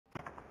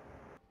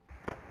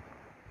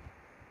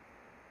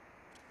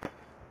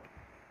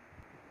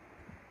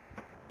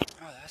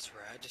that's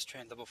right. I just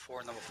trained level 4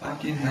 and level 5.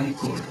 Fucking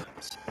hardcore.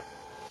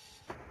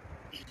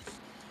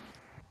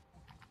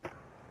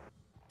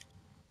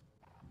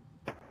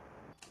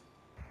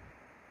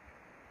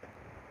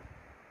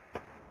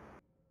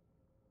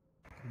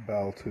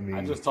 Bow to me.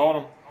 I just told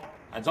him.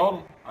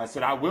 I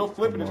said I will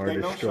flip it if they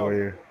don't show.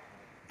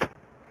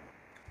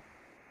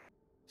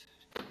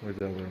 Where's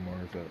that other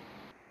Mars at?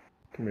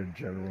 Come here,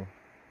 General.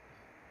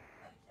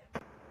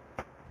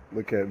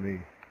 Look at me.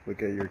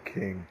 Look at your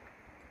king.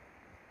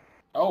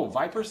 Oh,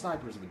 Viper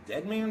Sniper's with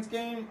Dead Man's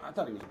game? I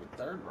thought he was with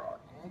Third Rock.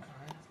 Okay.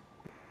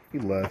 He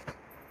left.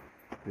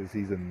 Because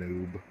he's a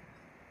noob.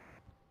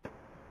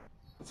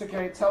 It's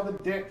okay. Tell the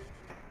dick.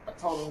 I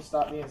told him to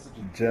stop being such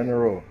a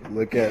General,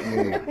 look at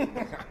me.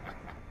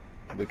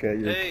 Look at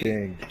your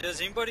king. Does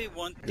anybody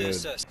want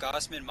this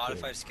Scotsman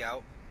Modified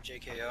Scout,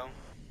 JKO?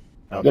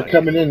 They're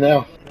coming in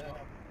now.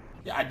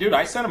 Yeah, dude,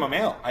 I sent him a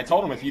mail. I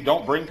told him if you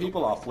don't bring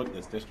people, I'll flip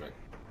this district.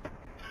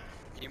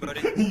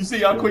 Anybody? You see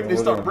how quick they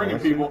start bringing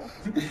people.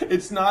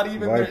 It's not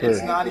even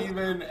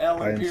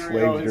El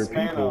Imperio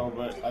Hispano,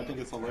 but I think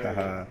it's hilarious.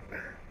 I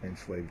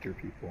enslaved your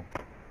people.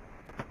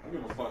 I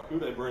don't give a fuck who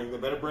they bring. They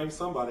better bring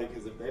somebody,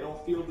 because if they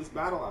don't field this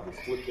battle, I will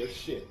flip their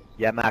shit.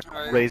 Yeah, Mac.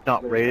 Ray's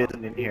not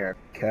in here.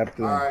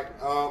 Captain. All right.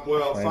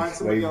 Well, find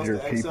somebody else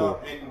to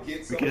exile and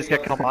get. We can just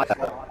get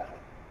Kalmaya.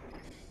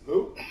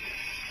 Who?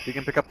 We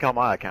can pick up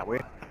Kalmaya, can't we?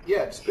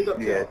 Yeah, just pick up.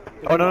 Yeah.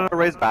 Oh no,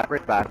 Ray's back.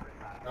 Ray's back.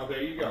 Oh,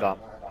 there you go. I'm done.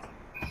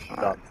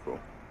 Done. Cool.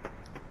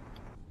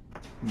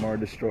 Mar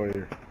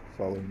Destroyer,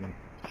 follow me.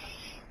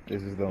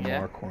 This is the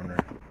Omar corner.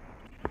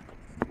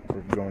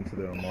 We're going to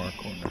the Omar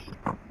corner.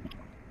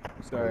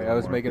 Sorry, I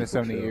was making a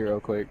 70 real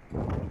quick.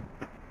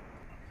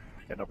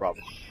 Yeah, no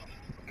problem.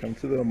 Come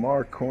to the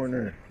Omar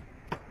corner.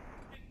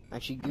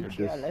 Actually,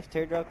 Gucci, I left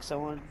Third Rock because I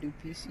wanted to do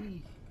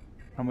PC.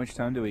 How much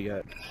time do we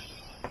got?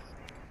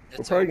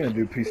 We're probably going to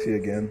do PC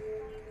again.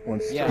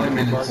 Once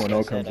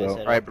 2.0 comes out.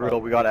 Alright, Brutal,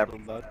 we got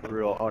everyone.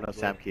 Brutal, oh no,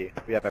 Sam Key.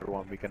 We have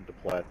everyone we can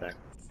deploy, I think.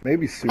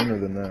 Maybe sooner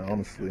than that,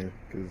 honestly,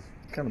 because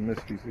I kind of miss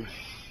PC.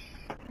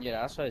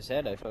 Yeah, that's what I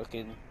said. I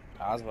fucking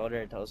Oswald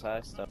or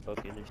Tosai stuff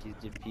fucking if she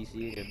did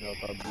PC and they'll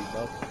probably be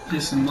both.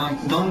 Listen, Mike,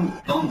 don't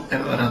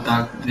ever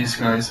attack these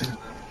guys.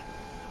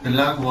 The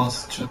lag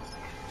was just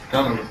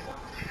terrible.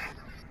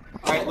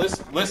 Alright,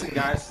 listen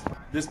guys.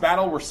 This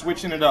battle, we're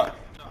switching it up.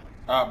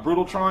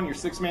 Brutal Tron, your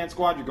 6-man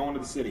squad, you're going to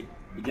the city.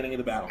 Beginning of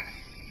the battle.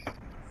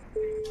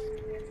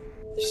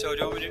 So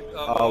do we do?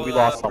 We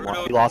lost someone.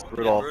 We lost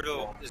Brutal. Yeah,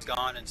 Brutal is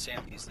gone and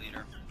Sammy's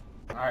leader.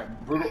 Alright,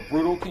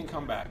 Brutal can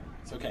come back.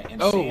 It's okay.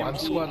 And I'm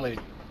squad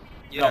leader.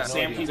 Yeah, no,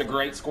 Sam Key's a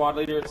great squad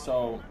leader,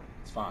 so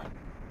it's fine.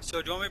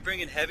 So do you want me to bring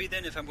in heavy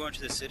then if I'm going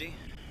to the city?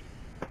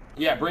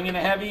 Yeah, bring in a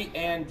heavy,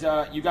 and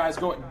you guys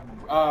go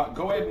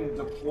ahead and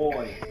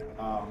deploy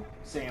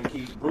Sam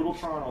Key. Brutal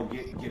Tron will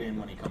get in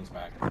when he comes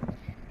back.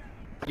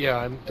 Yeah,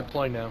 I'm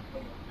deploying now.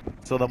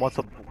 So then what's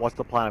the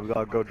plan? We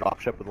gotta go drop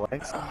ship with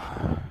links?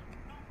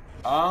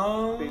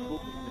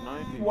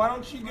 Why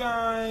don't you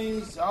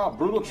guys... Oh,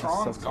 Brutal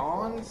Tron's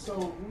gone, so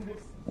who the...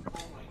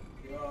 Oh my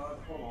god,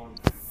 hold on.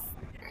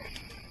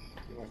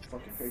 Get my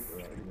fucking paper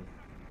out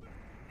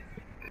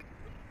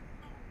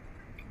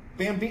of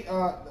here.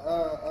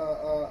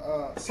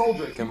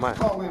 Soldier, you can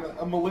call in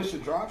a militia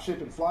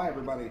dropship and fly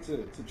everybody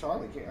to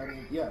Charlie,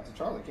 to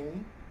Charlie, can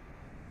you?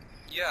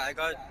 Yeah, I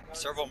got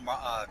several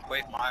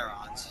Quake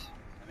Myrons.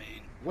 I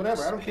mean...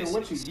 Whatever, I don't care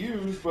what you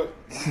use, but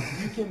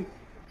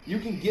you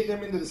can get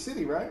them into the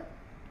city, right?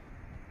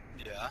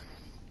 Yeah.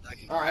 I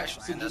can crash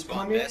land. So That's just what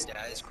I'm come in. best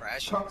at, is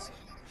crashing.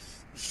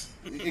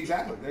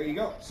 Exactly, there you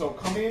go. So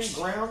come in,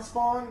 ground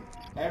spawn,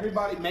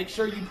 everybody, make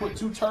sure you put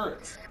 2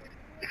 turrets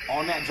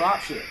on that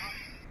dropship.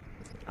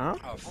 Huh?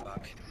 Oh,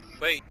 fuck.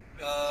 Wait,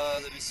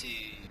 let me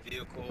see.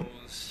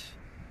 Vehicles...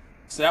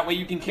 So that way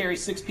you can carry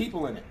 6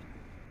 people in it.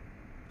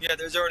 Yeah,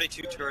 there's already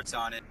 2 turrets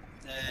on it.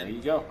 And there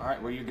you go.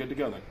 Alright, well, you're good to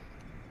go then.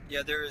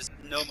 Yeah, there's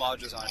no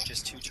modules on it,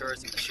 just 2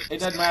 turrets and the ship. It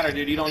doesn't matter,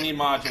 dude. You don't need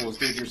modules,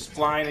 dude. You're just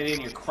flying it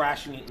in, you're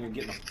crashing it, and you're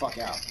getting the fuck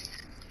out.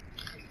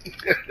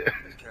 Okay.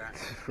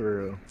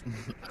 For real.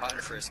 Hot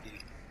and frisky.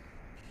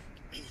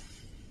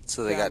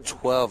 So they got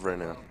 12 right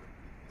now.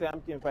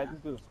 Sam can invite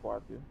into the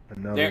squad, dude.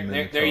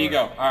 There you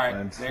go.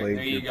 Alright, there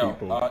you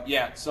go.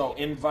 Yeah, so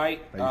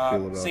invite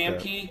Sam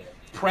Key.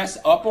 Press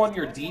up on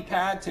your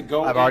D-pad to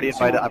go I've already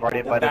invited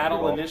battle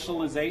people.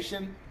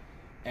 Initialization,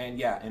 and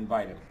yeah,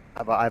 invite him.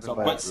 I've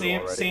invited But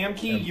Sam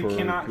Key, you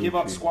cannot give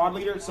up squad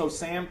leader. So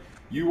Sam,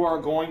 you are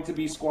going to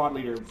be squad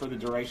leader for the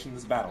duration of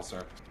this battle,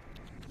 sir.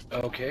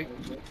 Okay.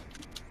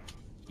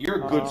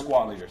 You're a good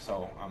squad leader,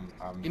 so I'm.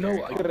 You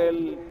know,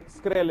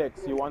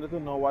 Skrillex, you wanted to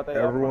know what I.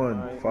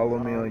 Everyone, follow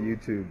me on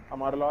YouTube.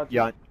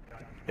 Yeah,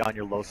 on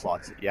your low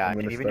slots. Yeah,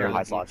 and even your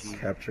high slots.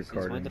 Capture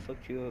card. When the fuck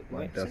you?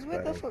 On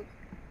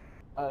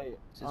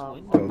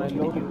my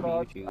low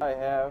slots, I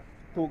have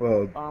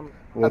Well,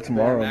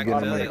 tomorrow I'm Back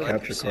getting to a the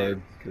capture suit.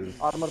 card because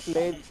armor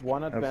plate,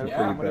 one I have some advanced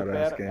pretty armor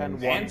repair, badass and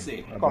games. one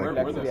Fancy. I'd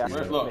combat like to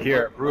reaction. Look,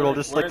 Here, Brutal,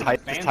 just like where's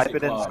type, the just type fancy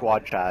it in club?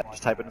 squad chat.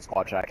 Just type it in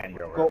squad chat. I can't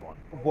hear Go everyone.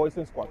 voice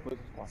in squad, voice in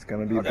squad. It's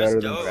gonna be That's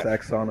better than dope.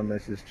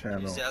 Saxonomus's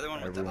channel. He's the other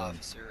one with the Everyone.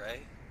 officer,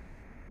 right?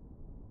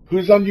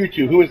 Who's on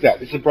YouTube? Who is that?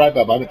 This is Bribe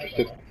Bob. I'm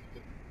interested.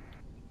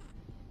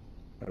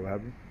 What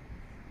happened?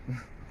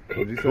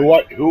 What'd you say?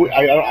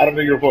 I don't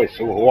know your voice.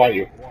 So who are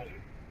you?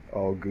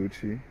 Oh,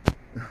 Gucci.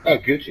 Oh,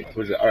 Gucci.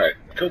 Who's it? All right,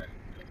 cool.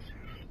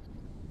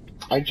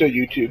 I enjoy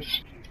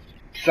YouTube's.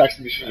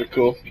 Saxon missions are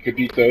cool. You could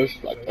beat those.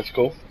 That's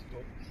cool.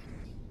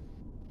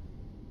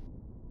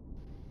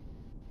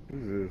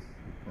 Who's this?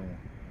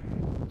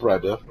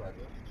 Bribe Bob.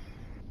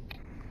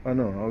 Oh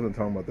no, I wasn't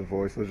talking about the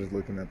voice. I was just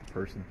looking at the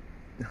person.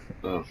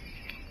 Oh.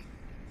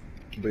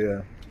 But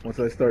yeah, once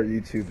I start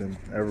YouTube, then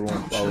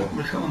everyone follow,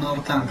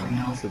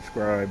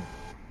 subscribe,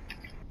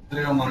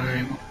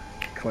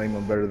 claim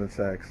I'm better than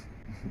Sax.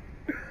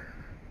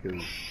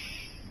 Because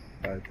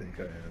I think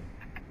I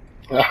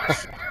am.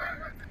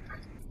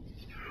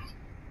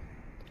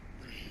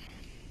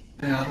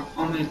 They are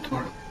only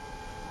toward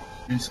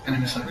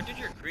enemy side. Where did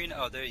your green?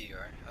 Oh, there you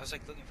are. I was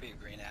like looking for your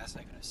green ass.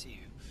 I couldn't see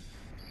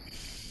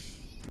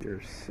you.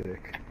 You're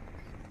sick.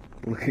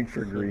 Looking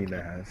for green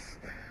ass.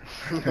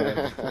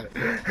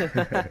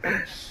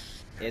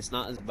 It's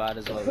not as bad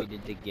as what we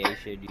did to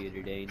Geisha the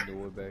other day in the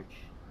Warbirch.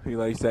 He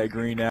likes that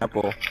green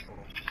apple.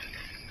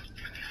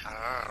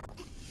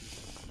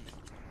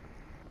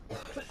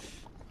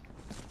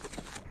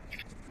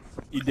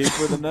 You dig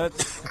for the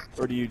nuts,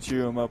 or do you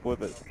chew them up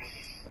with it?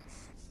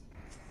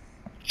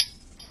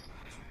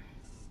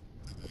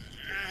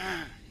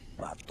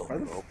 Why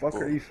the fuck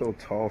are you so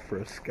tall for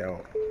a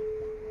scout?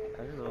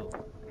 I don't know.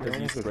 You're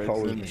almost as spreads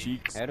tall as them me.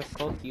 How the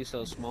fuck you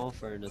so small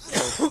for an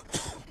assault?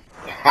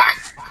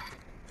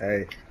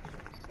 Hey,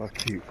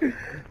 fuck you. You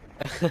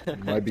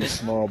might be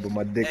small, but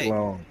my dick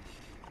long.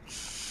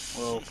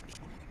 Well.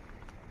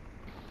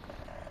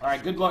 All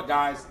right, good luck,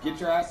 guys. Get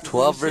your asses.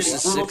 12 in the city.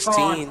 versus Brutal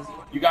 16. Tron,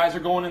 you guys are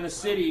going in the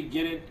city.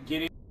 Get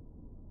it.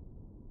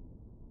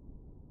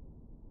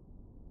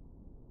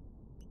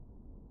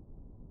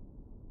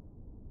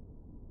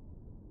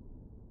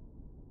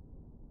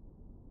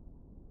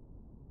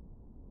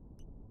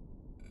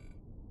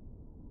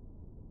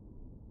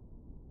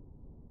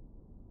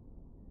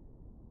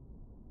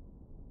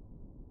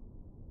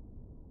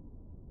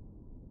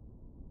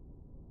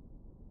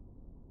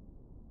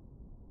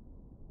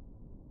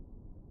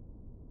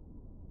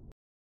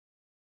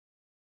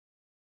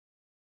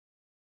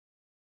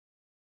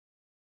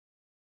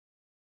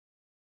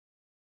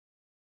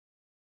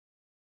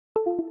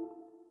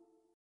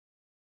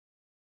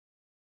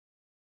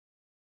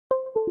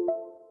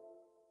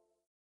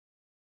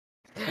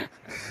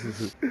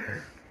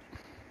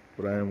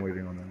 But I am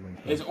waiting on that link.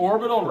 Is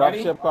Orbital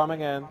ready? Dropship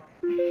coming in.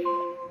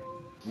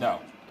 No.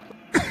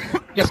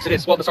 Yes, it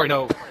is. Well, sorry,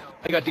 no.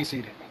 I got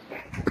DC'd.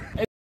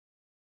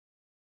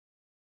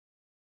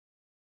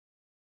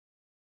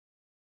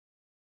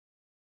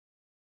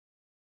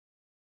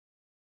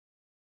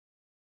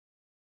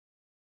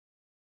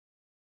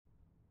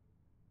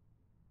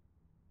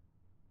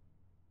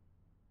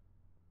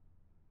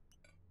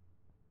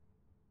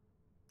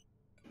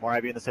 More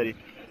heavy in the city.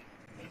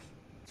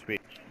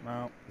 Sweet.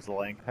 No. There's the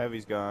link.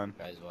 Heavy's gone.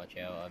 Guys, watch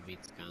out. I beat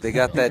the They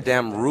got that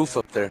damn roof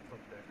up there.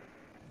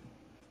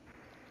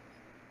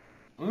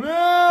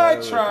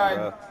 I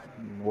tried.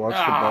 Watch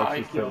the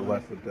boxes to the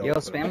left of Delta. Yo,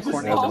 spam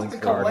corner. Links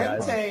to our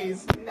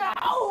Calente's.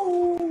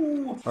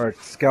 No. Alright,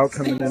 scout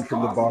coming in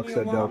from the box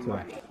at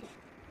Delta.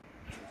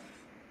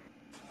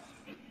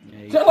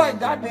 They're like,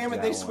 God damn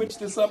it, they switched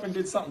this up and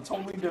did something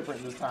totally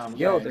different this time.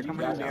 Yo, Okay, they're you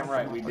coming in goddamn now.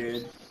 right we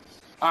did.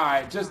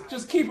 Alright,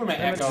 just keep them at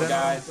Echo,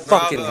 guys.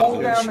 Fucking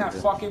hold down bullshit.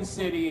 that fucking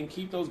city and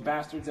keep those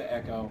bastards at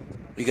Echo.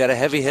 We got a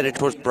heavy headed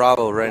towards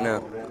Bravo right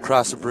now.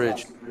 Across the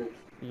bridge.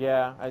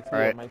 Yeah, I see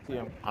him. I see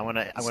him. I'm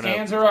gonna.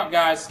 Scans are up,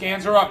 guys.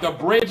 Scans are up. The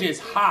bridge is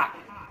hot.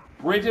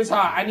 Bridge is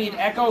hot. I need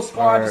Echo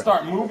Squad to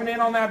start moving in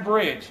on that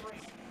bridge.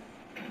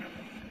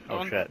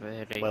 Oh shit.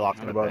 Laylock's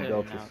What gonna about pay.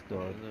 Delta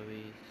squad?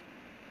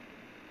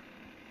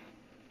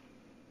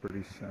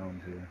 Pretty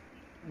sound here.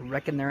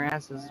 Wrecking their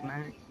asses,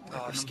 man.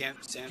 Oh, Sam.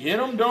 Get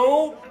them,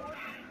 dude.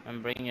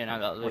 I'm bringing it. I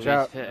got Louis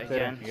out.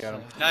 again. You got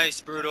him.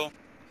 Nice, Brutal.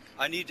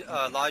 I need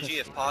Logi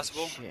if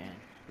possible.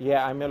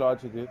 Yeah, I'm a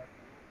logic, dude.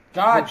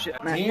 God shit,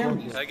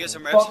 damn Can I get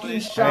some reds, fucking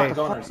please?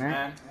 shotgunners,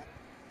 man.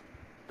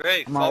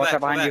 Great. Come on, Fall watch back.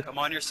 out Fall behind back. you. I'm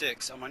on your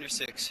 6. I'm on your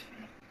 6.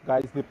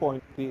 Guys, the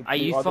point. Are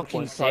you other fucking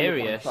point, Charlie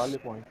serious? Point, Charlie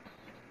point.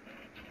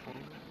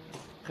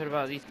 Could have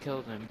at least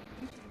killed him.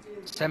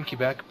 Samke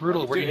back.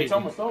 Brutal, where Dude, you it's need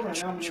almost over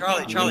now.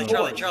 Charlie.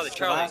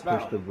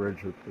 Push the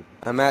bridge with the...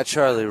 I'm at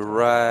Charlie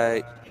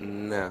right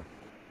now.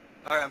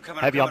 Alright, I'm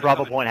coming. Heavy on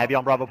Bravo point. Heavy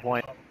on Bravo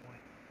point.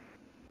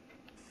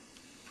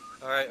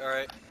 Alright.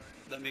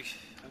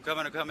 I'm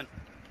coming.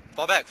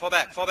 Fall back.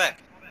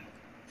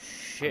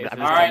 Shit.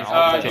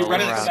 Alright, you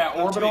ready for that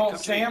Come to me, orbital, come to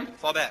me. Sam?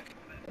 Fall back.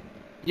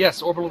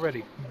 Yes, orbital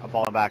ready. I'm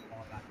falling back.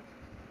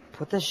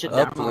 Put this shit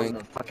down on Uplink.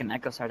 the fucking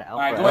Echo side of Alpha.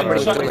 Alright, go ahead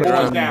and shut the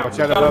boys down. Watch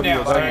Shut out them above you,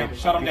 down, above Sam. you.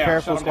 Shut them Be down.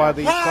 careful, Shut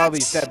them down.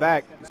 Squadly, step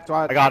back.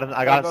 I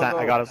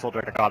got him,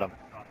 soldier. I got him.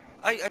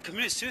 I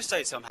committed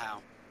suicide somehow.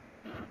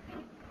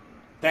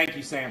 Thank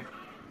you, Sam.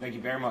 Thank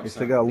you very much, We sir.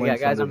 still got We got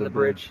links guys under under the the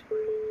bridge.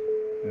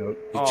 bridge.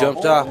 Yep. He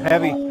jumped off.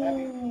 Heavy.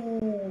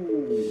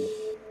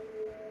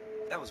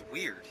 That was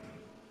weird.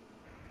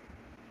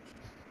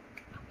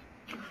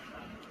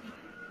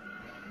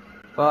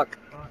 Fuck.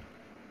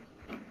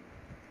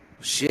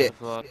 Shit.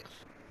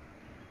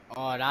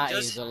 Oh, that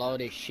is a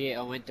load of shit.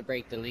 I went to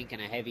break the link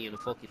and a heavy and a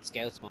fucking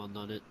scout spawned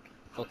on it.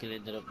 Fucking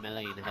ended up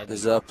meleeing a heavy.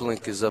 His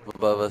uplink is up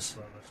above us.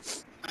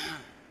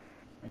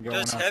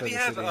 Does heavy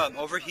have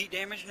overheat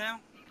damage now?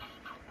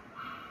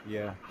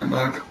 Yeah.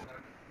 Back.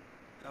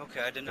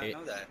 Okay, I did not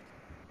know that.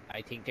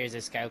 I think there's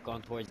a scout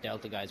going towards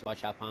Delta, guys.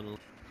 Watch that panel.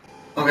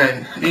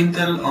 Okay,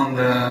 intel on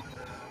the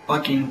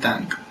fucking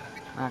tank.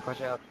 Mac,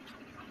 watch out.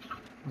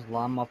 There's a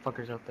lot of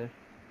motherfuckers out there.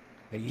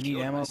 Hey, you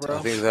need ammo, bro? I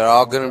think they're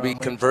all going to be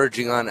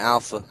converging on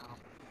Alpha.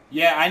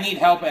 Yeah, I need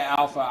help at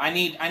Alpha. I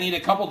need a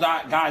couple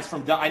guys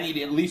from Delta. I need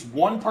at least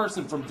one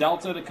person from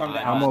Delta to come to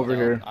Alpha. I'm over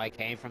here. I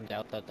came from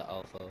Delta to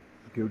Alpha.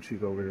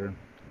 Gucci's over here.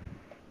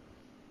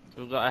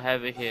 We've got a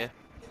heavy here.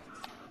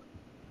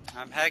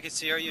 I'm Hackett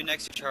CRU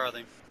next to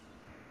Charlie.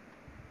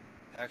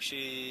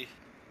 Actually,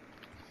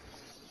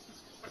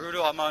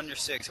 Brutal, I'm on your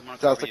 6. I'm gonna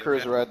cover Delta you.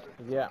 crew's Okay? red.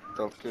 Yeah.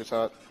 Delta crew's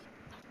hot.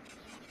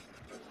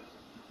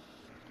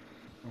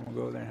 I'm gonna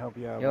go there and help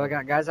you out. Yo, I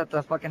got guys at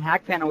the fucking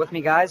hack panel with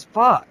me, guys.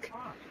 Fuck.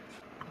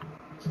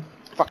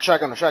 Fuck,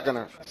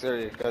 shotgunner.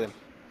 Seriously, got him.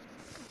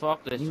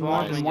 Fuck this You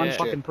one. more than one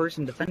fucking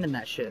person defending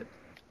that shit.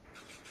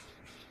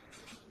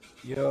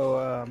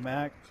 Yo,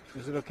 Mac,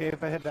 is it okay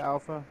if I head to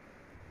Alpha?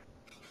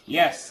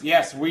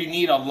 Yes, we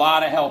need a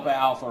lot of help at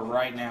Alpha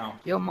right now.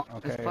 Yo,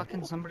 Okay.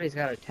 fucking somebody's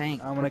got a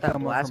tank. I'm gonna Put that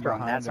come up from blaster on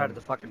that behind side of them.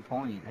 the fucking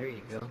point. There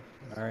you go.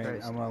 Alright,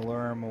 Christ. I'm gonna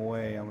lure them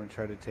away. I'm gonna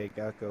try to take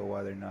Echo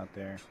while they're not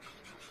there.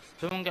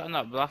 Someone getting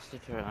that blaster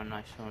turret on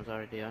nice one's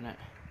already on it.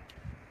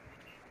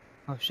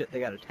 Oh shit, they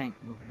got a tank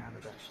moving out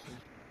of that shit.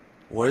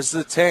 Where's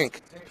the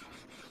tank?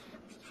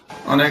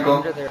 On Echo.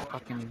 Under their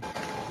fucking...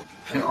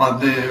 At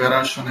the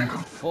garage on Echo.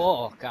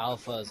 Fuck,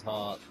 Alpha's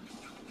hot.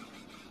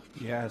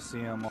 Yeah, I see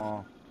them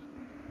all.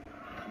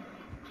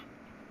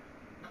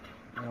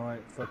 You know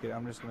what? Fuck it.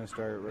 I'm just gonna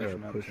start Yeah,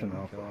 rushing up. pushing to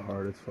Alpha them.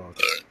 hard as fuck.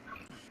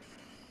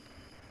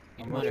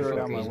 I'm gonna throw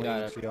down my Motherfuckers got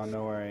link so y'all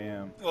know where I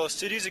am. Well,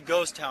 city's a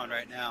ghost town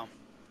right now.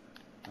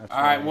 That's All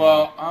where I right, am.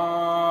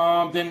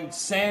 well, then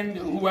send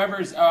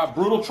whoever's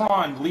Brutal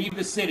Tron leave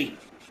the city.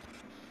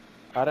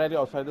 Already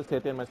outside the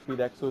city and my speed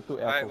X2 to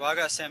Alright, Echo. well, I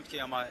got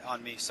Samki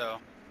on me, so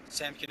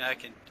Samki and I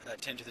can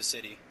attend to the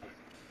city.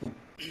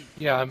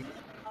 Yeah, I'm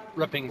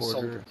repping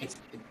Quarter. Soldier.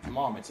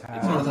 Mom, it's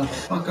Where the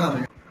fuck are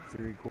you?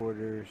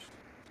 3/4.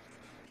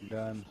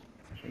 Done.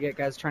 We get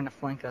guys trying to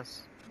flank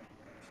us.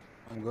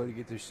 I'm going to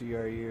get their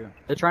CRU.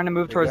 They're trying to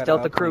move They towards got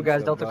Delta Crew, uplinks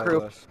guys. Delta above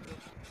Crew. us.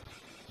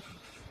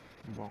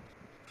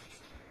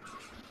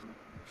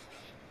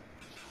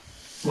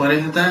 Where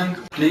is the tank?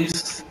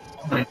 Please.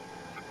 Wait.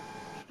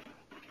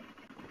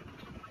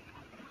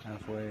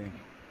 Halfway.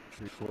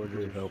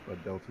 3/4. Help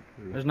at Delta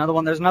Crew. There's another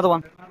one. There's another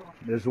one.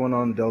 There's one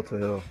on Delta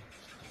Hill.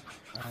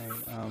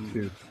 Alright,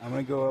 Two. I'm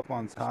gonna go up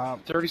on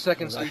top. 30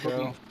 seconds of to Echo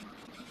go.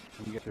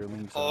 and get their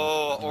links Oh,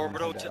 on. And then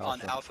Orbital head to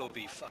on Alpha would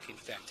be fucking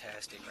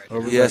fantastic right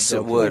Over now. Yes, by it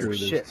Delta would. Crew,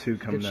 Shit. There's two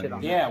coming Good shit at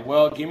on you. Yeah,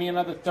 well, give me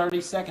another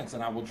 30 seconds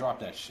and I will drop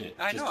that shit.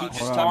 I Just know, keep I'm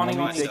Hold on, spawning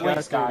let on me these take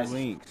links, out their guys.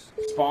 links.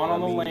 Spawn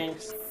on the Let me-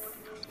 links.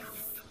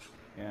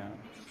 Yeah.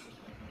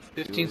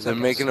 15 They're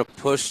seconds. making a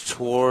push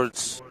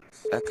towards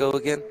Echo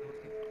again?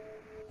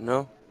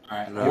 No?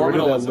 Alright, No. Get rid of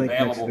Orbital that is link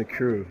next to available. the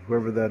crew,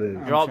 whoever that is.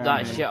 Drop trying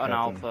that to shit on Captain.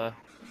 Alpha.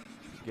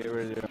 Get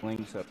rid of their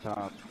links up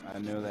top. I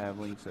know they have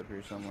links up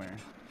here somewhere.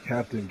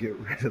 Captain, get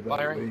rid of that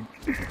Firing.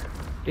 link.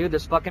 Dude,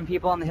 there's fucking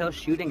people on the hill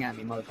shooting at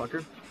me,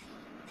 motherfucker.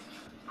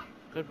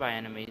 Goodbye,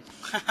 enemies.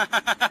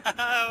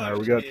 Alright,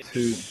 we got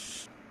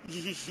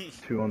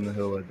two on the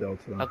hill at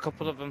Delta. A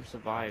couple of them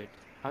survived.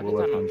 How We'll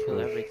did that let not them kill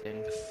push.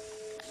 everything?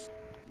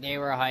 They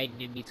were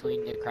hiding in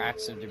between the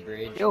cracks of the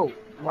bridge. Yo,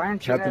 why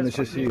aren't you Captain, guys it's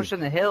just fucking you. pushing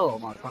the hill,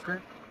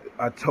 motherfucker?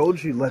 I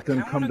told you, let them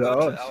I come wanna to go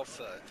us.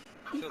 Alpha.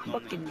 I feel lonely.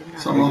 Fucking did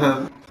not. Some of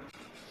them.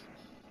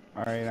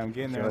 Alright, I'm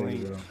getting their There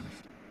you links. go.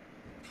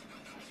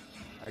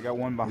 I got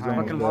one He's behind on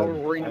Fucking the while bed.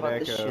 we're worrying At about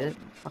this Echo. shit,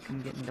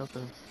 fucking getting Delta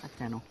back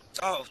panel.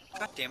 Oh,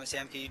 god damn it,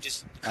 Samki, you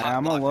just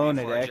I'm cock-blocked me alone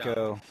at before I jumped.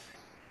 Echo.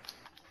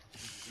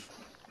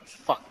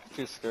 Fuck,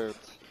 too scared.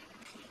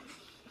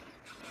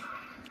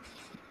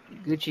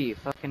 Gucci,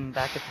 fucking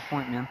back at the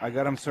point, man. I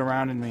got them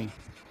surrounding me.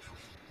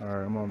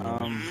 Alright, I'm on the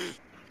Um,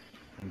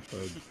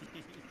 inside.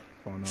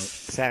 Phone up.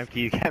 Samki,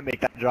 you can't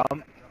make that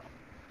jump.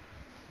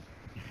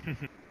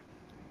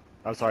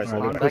 I'm sorry, Alright,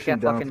 I'm they're back pushing at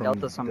down fucking from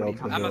Delta, somebody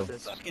Delta comes I'm a Hill. with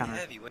this fucking kinda...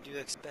 heavy, what do you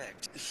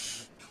expect?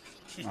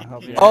 I'll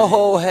help you.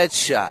 Oh,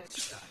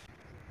 headshot.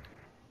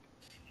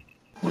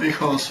 We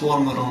have a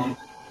swarmer on.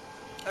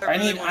 I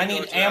really need wanna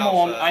go to ammo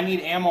on Alpha. I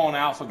need ammo on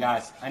Alpha,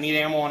 guys. I need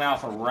ammo on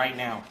Alpha right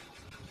now.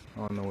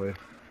 On the way.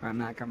 Alright,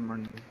 Mac, I'm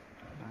running.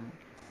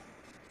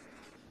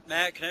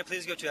 Matt, can I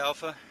please go to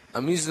Alpha?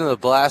 I'm using the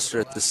blaster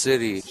at the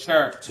city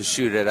to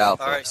shoot at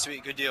Alpha. Alright,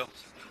 sweet, good deal.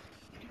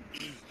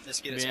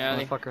 Let's get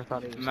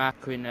it.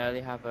 Mac, we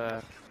nearly have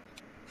a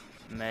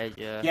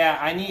major. Yeah,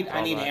 I need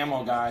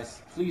ammo,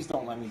 guys. Please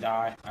don't let me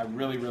die. I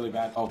really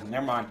bad. Oh,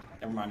 never mind.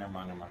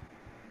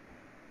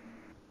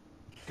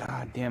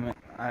 God damn it.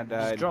 I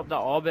died. Just drop that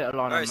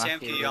orbital on him, Alright, Sam,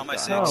 can you on my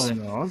 6? Oh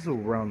no, I was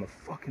around the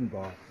fucking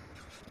boss.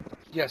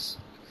 Yes.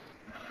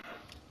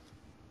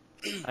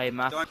 Hey,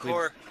 Mac. Don't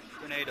core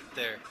grenade up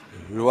there.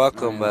 You're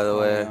welcome, by the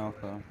way.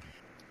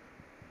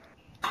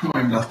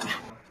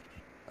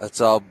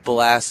 That's all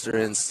blaster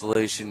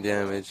installation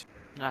damage.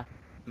 Nah,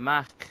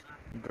 Mac,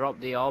 drop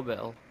the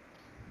orbital.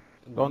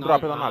 Don't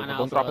drop it on Alpha.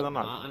 Don't drop it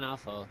on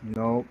Alpha.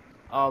 Nope.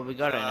 Oh, we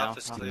got it now.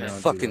 Okay.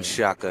 Fucking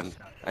shotgun.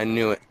 I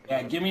knew it.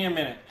 Yeah, give me a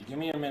minute.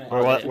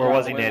 Where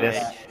was he, Natus?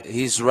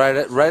 He's right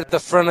at the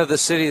front of the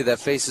city that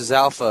faces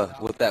Alpha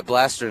with that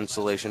blaster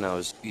installation I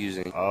was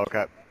using. Oh,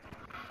 okay.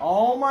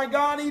 Oh my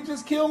god, he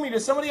just killed me.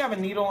 Does somebody have a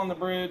needle on the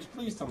bridge?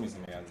 Please tell me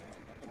somebody has a needle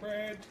on the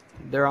bridge.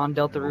 They're on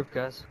Delta roof,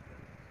 guys.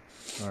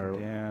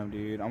 Damn,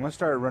 dude. I'm gonna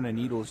start running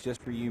needles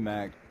just for you,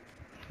 Mac.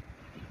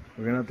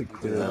 We're gonna have to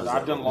clear.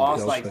 I've done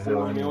lost like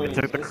 4 million.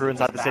 Took the crew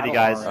inside the city,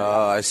 guys.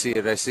 Oh, I see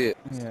it.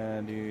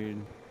 Yeah,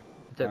 dude.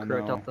 Took crew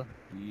at Delta.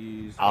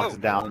 Alex is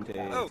down.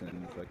 Oh.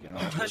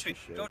 Don't touch me.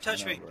 Don't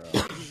touch me.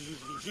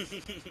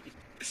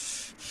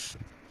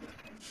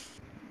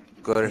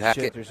 Go ahead and hack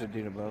it. There's a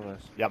dude above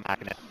us. Yeah, I'm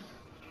hacking it.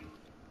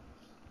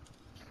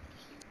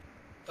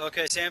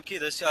 Okay,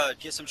 Samke, let's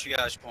get some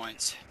triage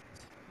points.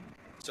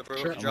 So bro,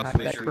 Sure, drop hack the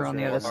that major crew on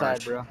the other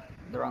forward. side, bro.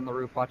 They're on the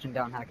roof watching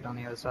down, hack it on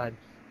the other side.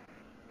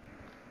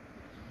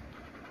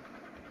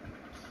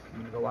 I'm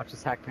gonna go watch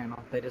this hack panel.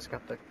 They just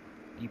got the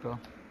depot.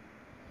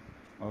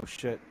 Oh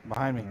shit,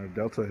 behind me.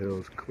 Delta Hill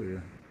is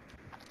clear.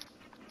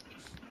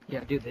 Yeah,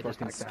 dude, they just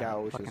Fucking got that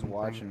scout was just fucking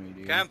watching me,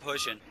 dude. Okay, I'm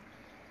pushing.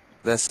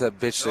 That's that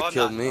bitch No, that I'm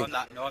killed not. me. No, I'm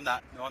not. No, I'm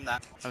not. No, I'm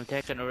not. I'm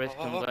taking a risk.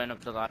 I'm going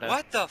up the ladder.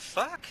 What the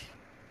fuck?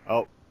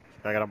 Oh,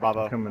 I got a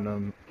Bravo. Coming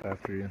on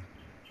after you.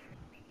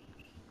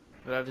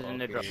 Whoever's in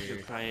the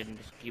dropship, try and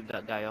just keep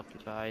that guy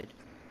occupied.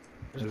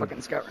 There's a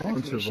fucking scout right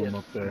next Bunch to me, of them shit.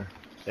 up there.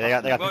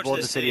 Yeah, they got Going people to in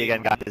the the city city.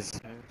 again,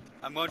 guys.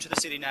 I'm going to the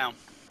city now.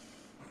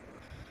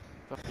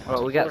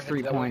 Well, we got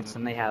 3 points,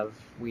 and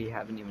we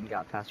haven't even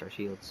got past our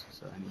shields,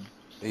 so I mean,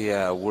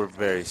 Yeah, we're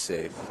very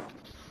safe.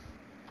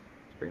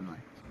 extremely.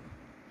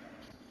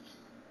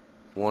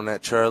 One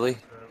at Charlie.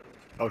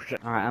 Oh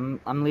shit. Alright,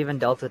 I'm leaving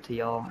Delta to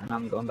y'all, and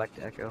I'm going back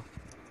to Echo.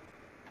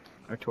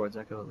 Or towards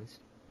Echo, at least.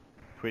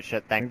 Sweet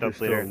shit, thank dope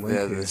leader.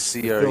 Yeah, the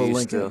CRU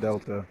still.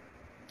 Delta.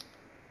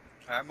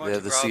 I'm They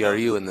have the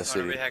CRU in the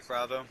city.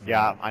 Bravo.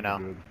 Yeah, I know.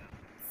 I'm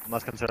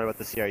less concerned about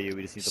the CRU,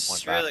 we just need the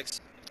point back.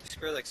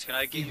 Skrillex, can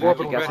I get Yeah,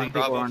 you we got some on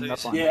people Bravo, running up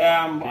please? on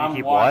Yeah, Can you I'm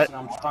keep watching.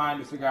 what? I'm trying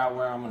to figure out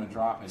where I'm gonna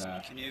drop it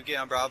at. Can you get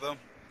on Bravo?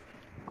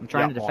 I'm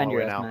trying to Yeah, defend all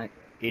your the way ass, now. Mac.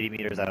 80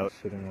 meters out.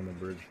 Sitting on the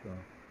bridge though.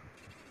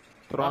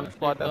 TRON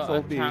squad, that's got a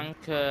OP. tank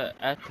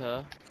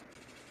Echo.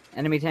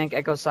 Enemy tank,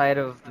 Echo side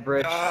of the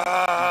bridge.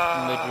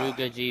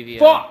 Madruga GVO.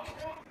 Fuck!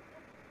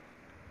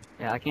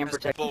 Yeah, I can't That's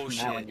protect you from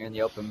that bullshit. when you're in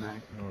the open,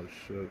 Mac. Oh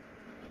shit.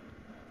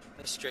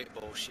 That's straight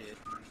bullshit.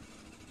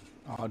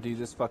 Oh, dude,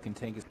 this fucking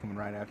tank is coming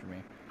right after me.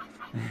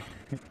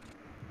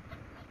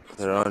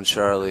 They're on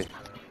Charlie.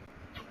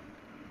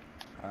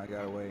 I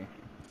got away.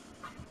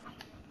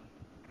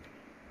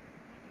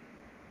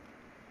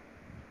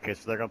 Okay,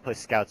 so they're gonna play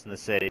scouts in the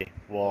city.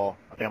 Well,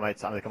 I think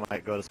I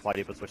might go to Spot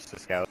Depot, switch to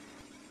scout.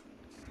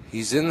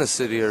 He's in the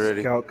city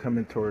already. Scout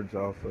coming towards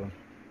Alpha.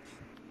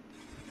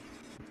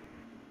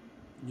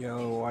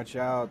 Yo, watch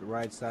out, the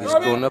right side. He's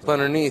going up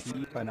underneath.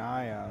 Keep an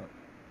eye out.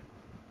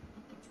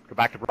 Go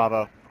back to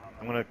Bravo.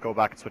 I'm gonna go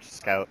back and switch to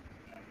scout.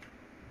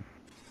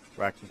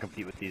 Where I can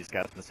compete with these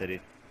scouts in the city.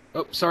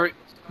 Oh, sorry.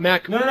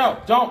 Mac.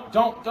 No,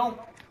 don't.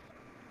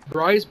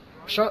 Rise,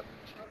 shot.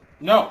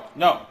 No,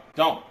 don't.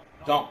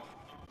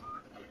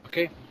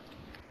 Okay.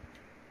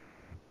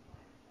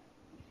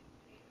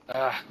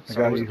 I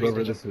got you,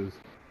 whoever this is.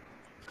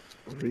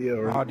 Rio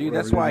or Oh, dude,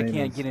 that's whoever why I your name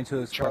can't is. get into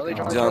this. Charlie,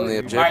 fucking He's on the hardcore,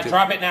 dude. objective.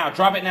 Alright,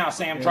 drop it now,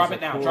 Sam. There's Drop a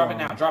it now, cool drop it on.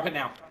 now, drop it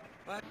now.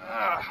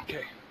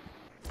 Okay.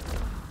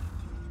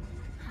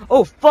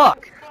 Oh,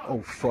 fuck!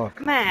 Oh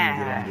fuck.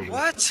 Man.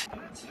 What?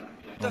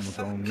 Almost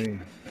on me.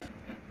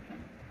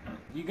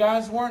 You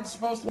guys weren't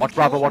supposed to Watch be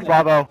Bravo, killing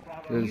watch them. Bravo!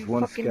 There's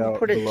one fucking scout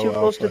put it below too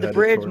close to Alpha the headed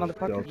bridge, towards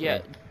motherfucker. Delta.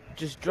 Yeah,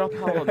 just drop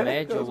our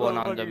major one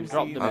on them.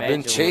 Drop the major I've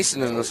been one.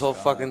 chasing him this whole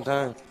fucking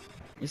time.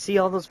 You see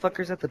all those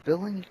fuckers at the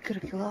building? You could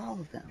have killed all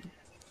of them.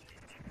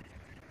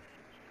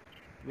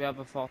 We have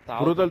a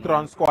 4,000. Brutal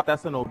TRON squad,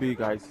 that's an OB,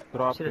 guys.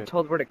 Drop Should have it.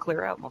 told where to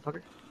clear out,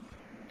 motherfucker.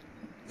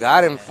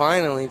 Got him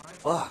finally.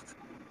 Fuck.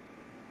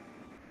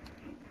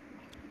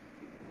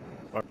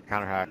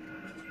 Counter hack.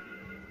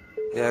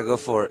 Yeah, go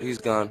for it. He's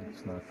gone.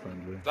 It's not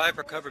friendly.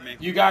 Viper, cover me.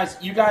 You guys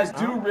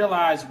do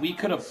realize we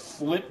could have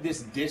flipped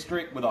this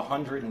district with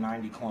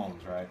 190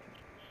 clones, right?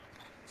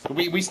 So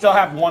we still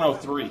have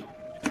 103.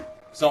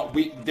 So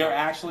there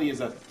actually is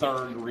a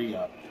third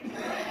re-up.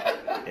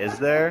 Is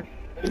there?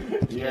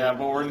 Yeah,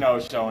 but we're no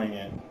showing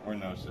it. We're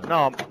no showing.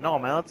 No,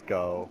 man, let's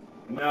go.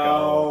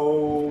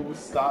 No,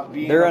 stop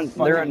being They're a on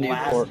fucking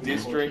last Newport.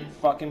 district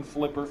fucking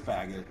flipper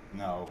faggot.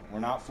 No, we're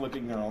not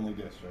flipping their only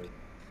district.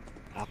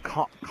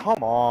 Oh,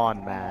 come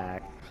on,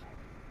 Mac.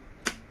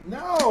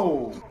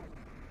 No!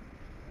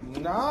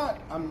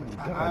 Not, I'm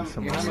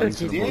a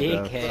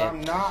dick, but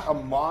I'm not a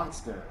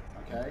monster,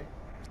 okay?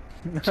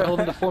 Tell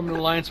them to form an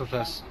alliance with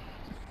us.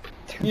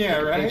 Yeah,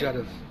 right? Page out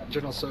of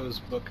General So's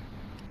book.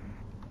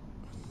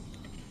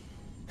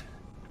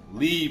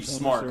 Leave,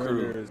 smart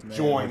crew.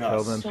 Join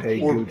us. Tell them pay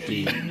or Gucci.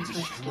 be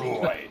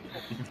destroyed.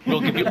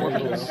 We'll give you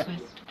orbitals.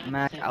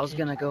 Mac, I was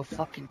gonna go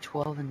fucking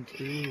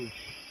 12-2.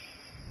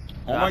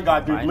 Oh my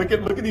god, dude, look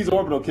at these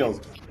orbital kills.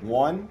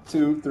 1,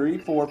 2, 3,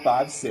 4,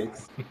 5,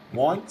 6.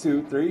 1,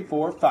 2, 3,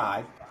 4,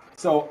 5.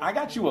 So I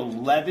got you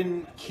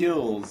 11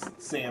 kills,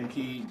 Sam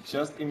Key,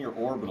 just in your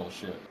orbital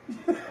shit.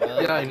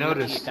 Yeah, I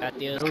noticed.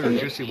 Those were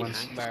juicy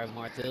ones.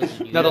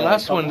 Now the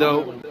last one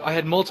though, I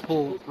had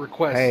multiple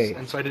requests,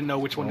 and so I didn't know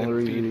which one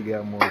to feed. You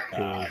got more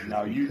kills.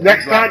 No, you.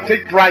 Next time,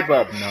 take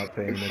Bribub.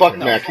 Fuck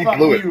No, Mac, he fuck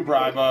blew it. you,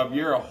 Bribub.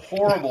 You're a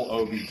horrible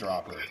OB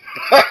dropper.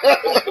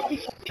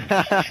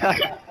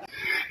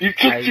 You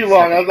took too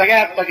long. I was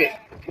like, fuck it.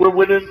 We're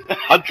winning.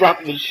 I'm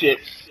dropping this shit.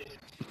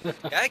 Yeah,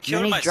 I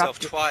killed myself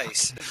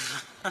twice.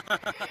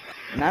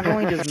 Not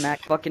only does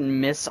Mac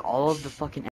fucking miss all of the fucking